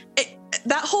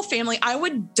 that whole family, I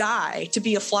would die to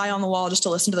be a fly on the wall just to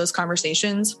listen to those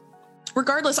conversations.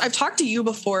 Regardless, I've talked to you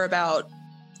before about,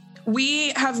 we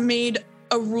have made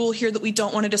a rule here that we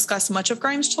don't want to discuss much of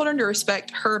Grimes' children to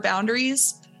respect her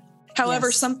boundaries. However,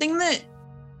 Yes. something that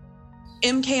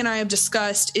MK and I have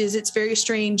discussed is it's very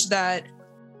strange that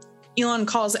Elon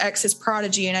calls X his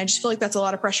prodigy. And I just feel like that's a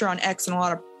lot of pressure on X and a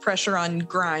lot of pressure on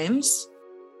Grimes.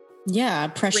 Yeah,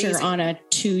 pressure on a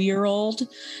 2-year-old.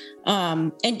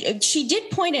 And she did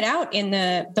point it out in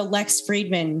the Lex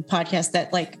Friedman podcast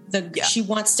that like she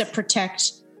wants to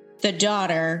protect the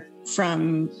daughter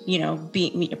from,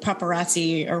 being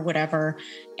paparazzi or whatever.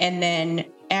 And then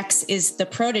X is the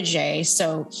protege.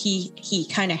 So he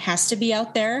kind of has to be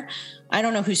out there. I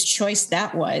don't know whose choice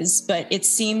that was, but it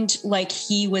seemed like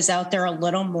he was out there a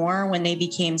little more when they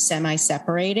became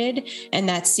semi-separated. And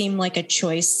that seemed like a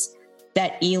choice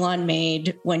that Elon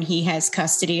made when he has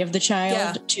custody of the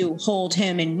child to hold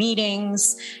him in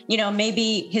meetings.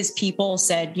 Maybe his people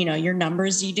said, your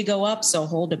numbers need to go up, so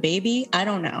hold a baby. I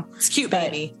don't know. It's a cute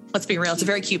baby. Let's be real. It's a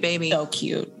very cute baby. So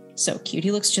cute. So cute.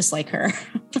 He looks just like her.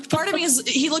 Part of me is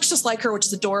he looks just like her, which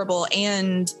is adorable.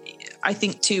 And I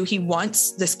think too, he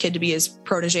wants this kid to be his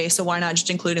protege. So why not just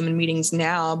include him in meetings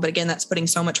now? But again, that's putting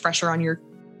so much pressure on your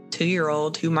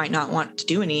 2-year-old who might not want to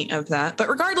do any of that. But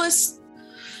regardless,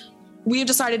 we have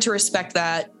decided to respect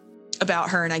that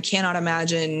about her. And I cannot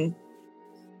imagine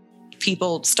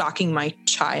people stalking my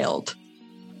child.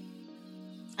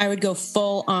 I would go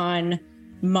full on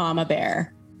mama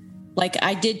bear. Like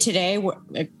I did today.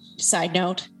 Side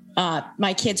note,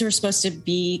 my kids were supposed to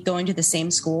be going to the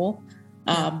same school.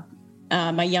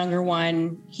 My younger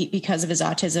one, because of his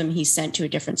autism, he's sent to a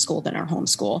different school than our home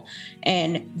school.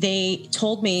 And they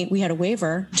told me we had a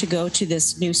waiver to go to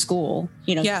this new school,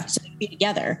 so we'd be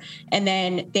together. And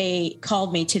then they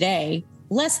called me today,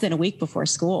 less than a week before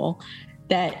school,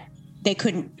 that they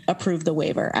couldn't approve the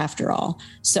waiver after all.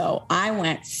 So I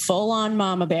went full on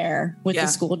mama bear with the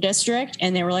school district,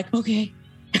 and they were like, okay,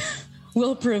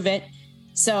 we'll approve it.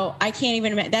 So I can't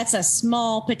even imagine. That's a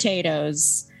small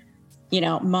potatoes,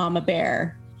 mama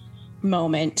bear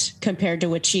moment compared to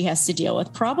what she has to deal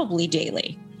with probably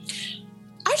daily.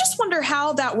 I just wonder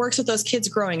how that works with those kids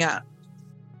growing up.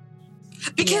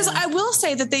 Because I will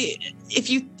say that if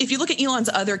you look at Elon's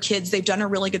other kids, they've done a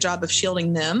really good job of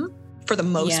shielding them for the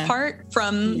most part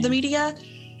from the media.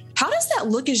 How does that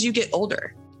look as you get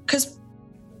older? Because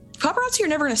paparazzi are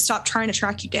never going to stop trying to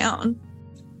track you down.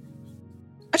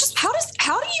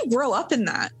 How do you grow up in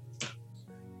that?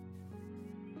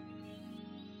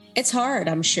 It's hard,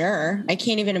 I'm sure. I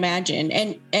can't even imagine.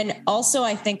 And also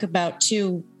I think about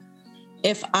too,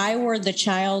 if I were the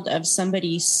child of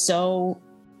somebody so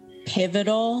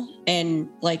pivotal and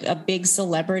like a big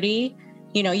celebrity,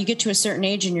 you get to a certain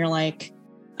age and you're like,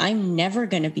 I'm never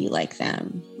going to be like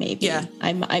them. Maybe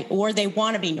or they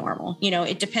want to be normal.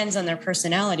 It depends on their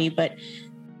personality, but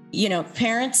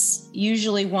parents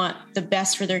usually want the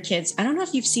best for their kids. I don't know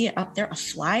if you've seen it up there. A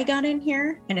fly got in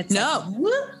here and it's no, like,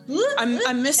 whoop, whoop,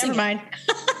 I'm missing. Never mind.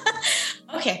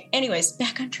 Okay. Anyways,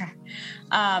 back on track.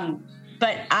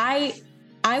 But I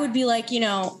would be like,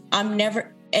 I'm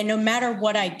never, and no matter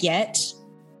what I get,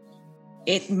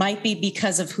 it might be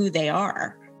because of who they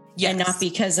are. And not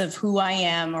because of who I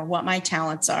am or what my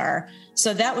talents are.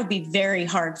 So that would be very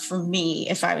hard for me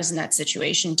if I was in that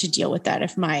situation to deal with that.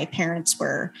 If my parents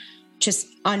were just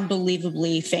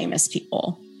unbelievably famous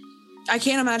people. I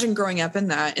can't imagine growing up in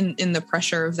that, in the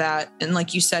pressure of that. And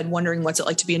like you said, wondering what's it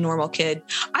like to be a normal kid.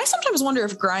 I sometimes wonder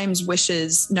if Grimes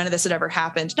wishes none of this had ever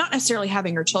happened. Not necessarily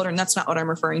having her children. That's not what I'm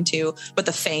referring to, but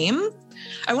the fame.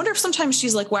 I wonder if sometimes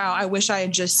she's like, wow, I wish I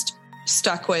had just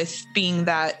stuck with being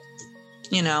that,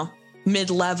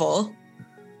 mid-level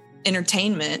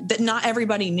entertainment that not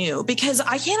everybody knew, because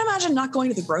I can't imagine not going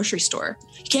to the grocery store.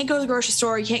 You can't go to the grocery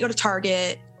store. You can't go to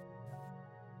Target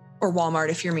or Walmart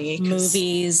if you're me.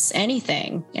 Movies,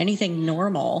 anything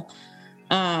normal.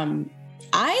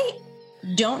 I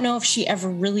don't know if she ever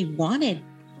really wanted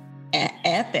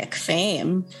epic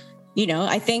fame.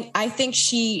 I think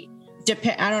she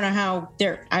I don't know how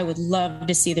I would love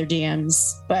to see their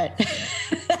DMs, but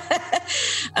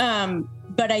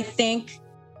but I think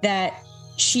that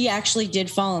she actually did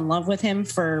fall in love with him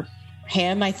for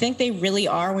him. I think they really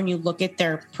are. When you look at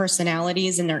their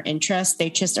personalities and their interests, they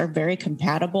just are very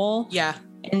compatible. Yeah.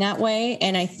 In that way.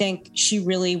 And I think she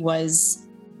really was,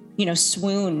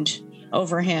 swooned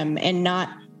over him, and not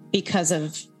because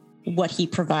of what he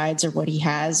provides or what he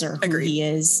has or who he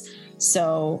is.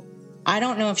 So I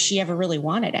don't know if she ever really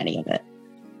wanted any of it.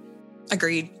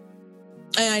 Agreed.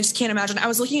 And I just can't imagine. I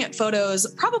was looking at photos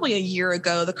probably a year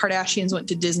ago. The Kardashians went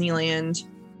to Disneyland,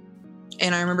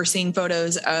 And I remember seeing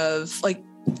photos of like,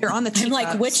 they're on the teacups. I'm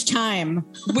like, which time?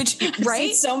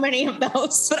 Right? So many of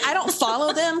those. But I don't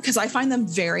follow them because I find them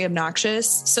very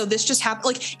obnoxious. So this just happened.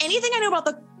 Like anything I know about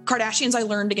the Kardashians, I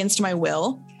learned against my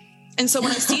will. And so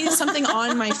when I see something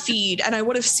on my feed, and I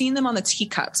would have seen them on the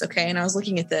teacups, okay, and I was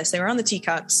looking at this, they were on the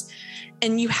teacups,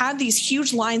 and you had these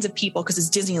huge lines of people, because it's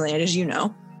Disneyland, as you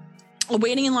know,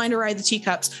 waiting in line to ride the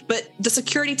teacups, but the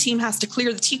security team has to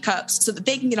clear the teacups so that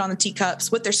they can get on the teacups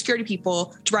with their security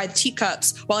people to ride the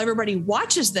teacups while everybody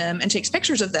watches them and takes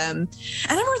pictures of them.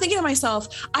 And I remember thinking to myself,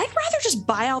 I'd rather just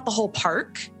buy out the whole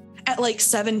park at like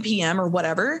 7 p.m. or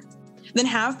whatever than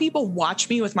have people watch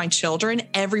me with my children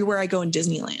everywhere I go in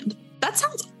Disneyland. That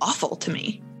sounds awful to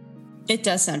me. It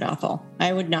does sound awful.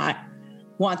 I would not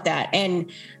want that.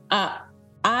 And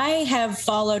I have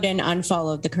followed and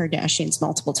unfollowed the Kardashians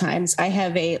multiple times. I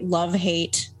have a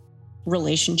love-hate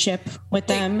relationship with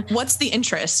them. What's the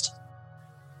interest?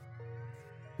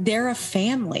 They're a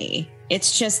family.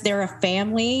 It's just they're a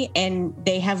family and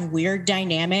they have weird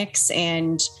dynamics,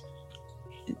 and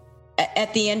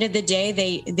at the end of the day,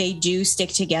 they do stick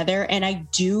together. And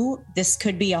this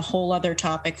could be a whole other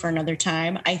topic for another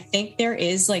time. I think there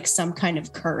is like some kind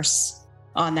of curse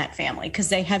on that family because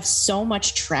they have so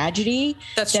much tragedy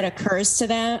that occurs to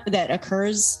them, that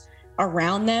occurs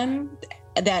around them,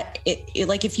 that it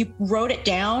like if you wrote it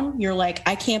down, you're like,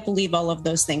 I can't believe all of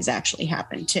those things actually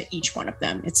happened to each one of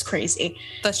them. It's crazy.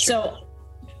 That's true. So,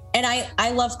 and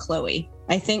I love Khloe.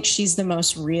 I think she's the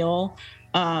most real.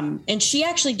 And she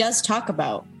actually does talk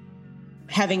about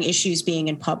having issues being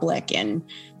in public. And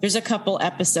there's a couple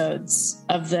episodes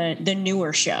of the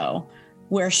newer show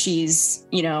where she's,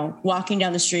 walking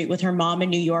down the street with her mom in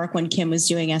New York when Kim was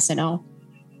doing SNL.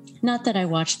 Not that I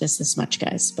watch this much,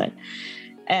 guys, but,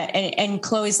 and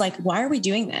Khloe's like, why are we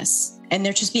doing this? And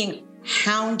they're just being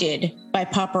hounded by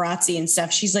paparazzi and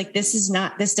stuff. She's like,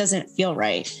 this doesn't feel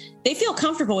right. They feel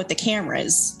comfortable with the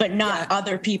cameras, but not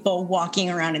other people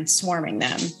walking around and swarming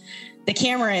them. The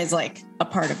camera is like a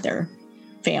part of their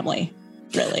family,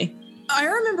 really. I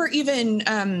remember even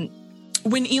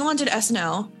when Elon did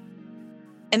SNL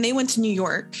and they went to New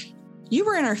York, you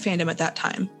were in our fandom at that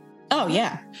time. Oh,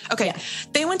 yeah. Okay. Yeah.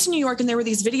 They went to New York and there were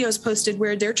these videos posted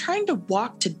where they're trying to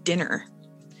walk to dinner.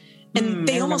 And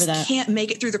they almost can't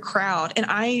make it through the crowd. And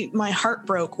my heart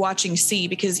broke watching C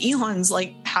because Elon's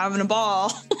like having a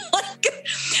ball.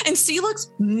 And C looks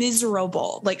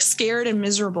miserable, like scared and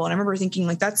miserable. And I remember thinking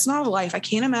like, that's not a life. I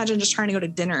can't imagine just trying to go to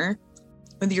dinner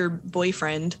with your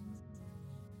boyfriend.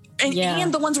 And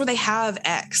the ones where they have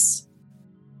X.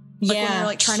 Like when they're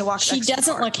like trying to walk. She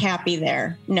doesn't look happy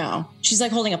there. No, she's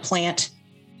like holding a plant.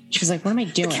 She's like, what am I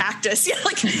doing? The cactus. Yeah,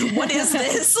 like, what is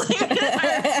this?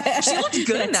 She looked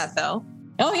good in that, though.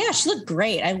 Oh, yeah, she looked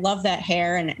great. I love that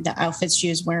hair and the outfits she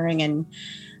was wearing. And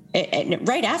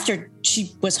right after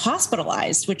she was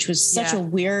hospitalized, which was such a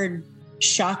weird,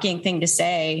 shocking thing to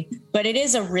say. But it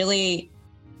is a really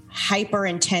hyper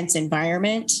intense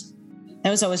environment.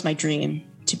 That was always my dream,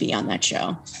 to be on that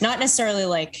show. Not necessarily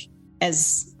like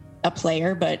as a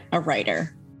player, but a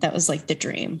writer. That was like the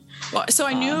dream. Well, so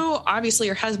I knew obviously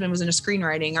your husband was into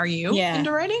screenwriting. Are you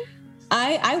into writing?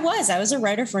 I was a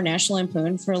writer for National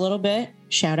Lampoon for a little bit.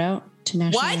 Shout out to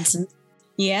National Lampoon.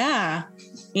 Yeah.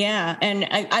 Yeah. And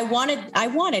I wanted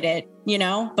it,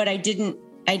 but I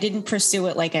didn't pursue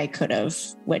it like I could have,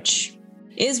 which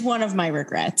is one of my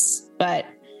regrets. But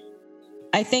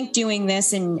I think doing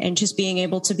this and just being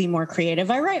able to be more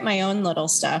creative, I write my own little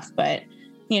stuff, but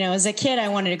as a kid, I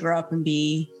wanted to grow up and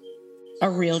be a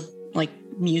real like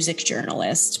music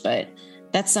journalist, but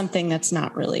that's something that's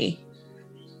not really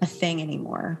a thing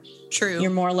anymore. True.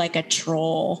 You're more like a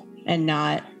troll and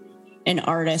not an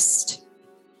artist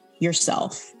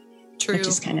yourself. True. Which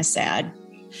is kind of sad.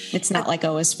 It's not like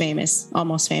almost famous.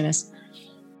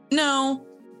 No,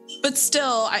 but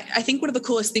still, I think one of the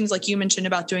coolest things, like you mentioned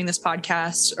about doing this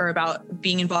podcast or about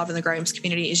being involved in the Grimes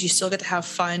community, is you still get to have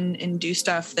fun and do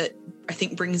stuff that I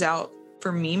think brings out,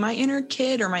 for me, my inner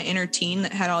kid or my inner teen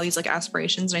that had all these like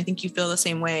aspirations. And I think you feel the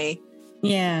same way.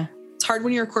 Yeah. It's hard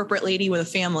when you're a corporate lady with a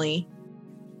family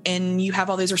and you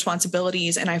have all these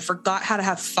responsibilities. And I forgot how to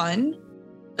have fun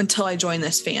until I joined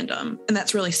this fandom. And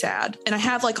that's really sad. And I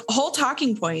have like whole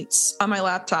talking points on my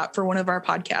laptop for one of our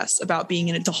podcasts about being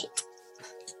an adult,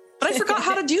 but I forgot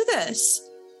how to do this.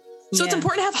 So it's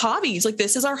important to have hobbies. Like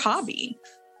this is our hobby,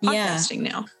 podcasting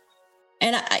now.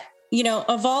 And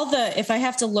of all if I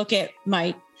have to look at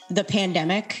the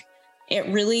pandemic, it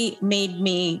really made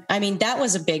me, that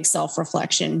was a big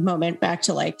self-reflection moment, back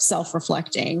to like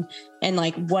self-reflecting and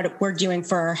like what we're doing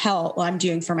for our health, what I'm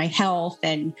doing for my health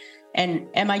and And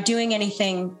am I doing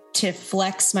anything to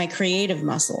flex my creative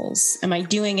muscles? Am I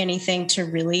doing anything to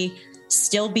really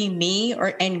still be me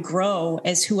and grow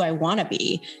as who I want to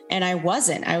be? And I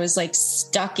wasn't. I was like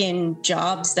stuck in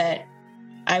jobs that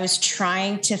I was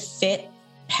trying to fit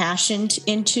passion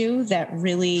into that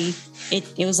really,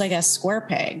 it was like a square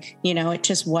peg, it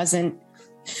just wasn't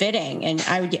fitting, and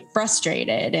I would get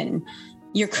frustrated. And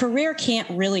your career can't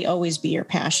really always be your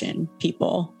passion,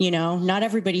 people, not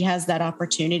everybody has that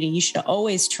opportunity. You should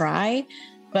always try,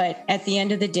 but at the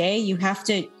end of the day, you have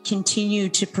to continue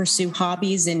to pursue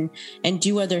hobbies and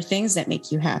do other things that make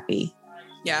you happy.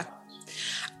 Yeah.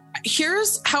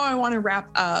 Here's how I want to wrap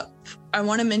up. I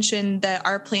want to mention that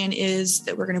our plan is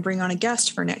that we're going to bring on a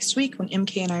guest for next week when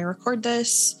MK and I record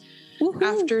this. Woo-hoo.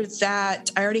 After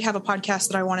that, I already have a podcast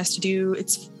that I want us to do.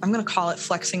 I'm going to call it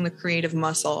Flexing the Creative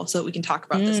Muscle, so that we can talk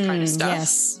about this kind of stuff.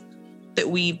 Yes. That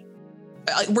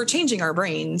we're changing our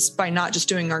brains by not just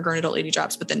doing our grown adult lady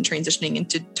jobs, but then transitioning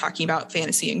into talking about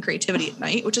fantasy and creativity at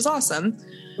night, which is awesome.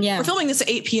 Yeah. We're filming this at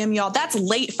 8 p.m., y'all. That's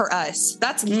late for us.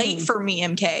 That's late for me,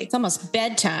 MK. It's almost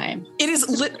bedtime. It is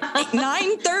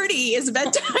 9:30 is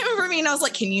bedtime for me. And I was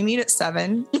like, can you meet at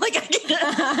 7? Like, I can't.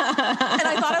 And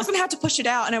I thought I was going to have to push it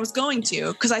out, and I was going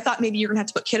to, because I thought maybe you're going to have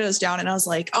to put kiddos down. And I was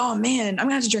like, oh man, I'm going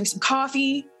to have to drink some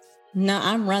coffee.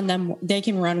 No, they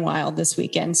can run wild this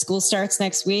weekend. School starts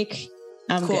next week.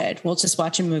 I'm cool. Good. We'll just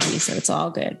watch a movie, so it's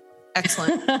all good.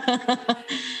 Excellent. All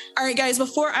right, guys,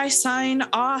 before I sign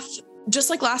off,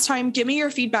 just like last time, give me your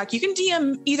feedback. You can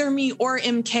DM either me or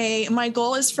MK. My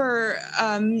goal is for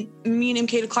me and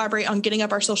MK to collaborate on getting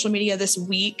up our social media this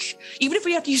week. Even if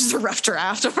we have to use the rough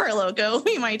draft of our logo,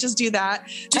 we might just do that.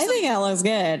 I think that looks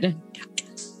good.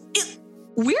 It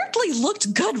weirdly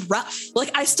looked good rough.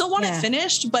 Like, I still want it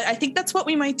finished, but I think that's what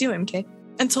we might do, MK,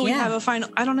 until we have a final.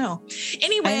 I don't know.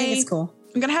 Anyway, I think it's cool.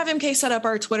 I'm going to have MK set up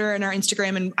our Twitter and our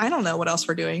Instagram, and I don't know what else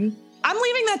we're doing. I'm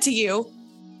leaving that to you.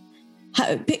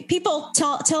 People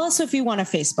tell us if you want a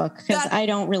Facebook, because I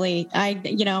don't really,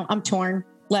 I'm torn.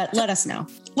 Let us know.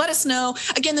 Let us know.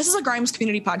 Again, this is a Grimes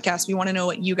community podcast. We want to know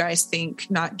what you guys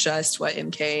think, not just what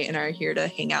MK and I are here to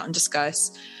hang out and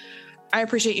discuss. I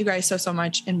appreciate you guys so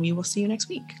much, and we will see you next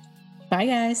week. Bye,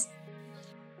 guys.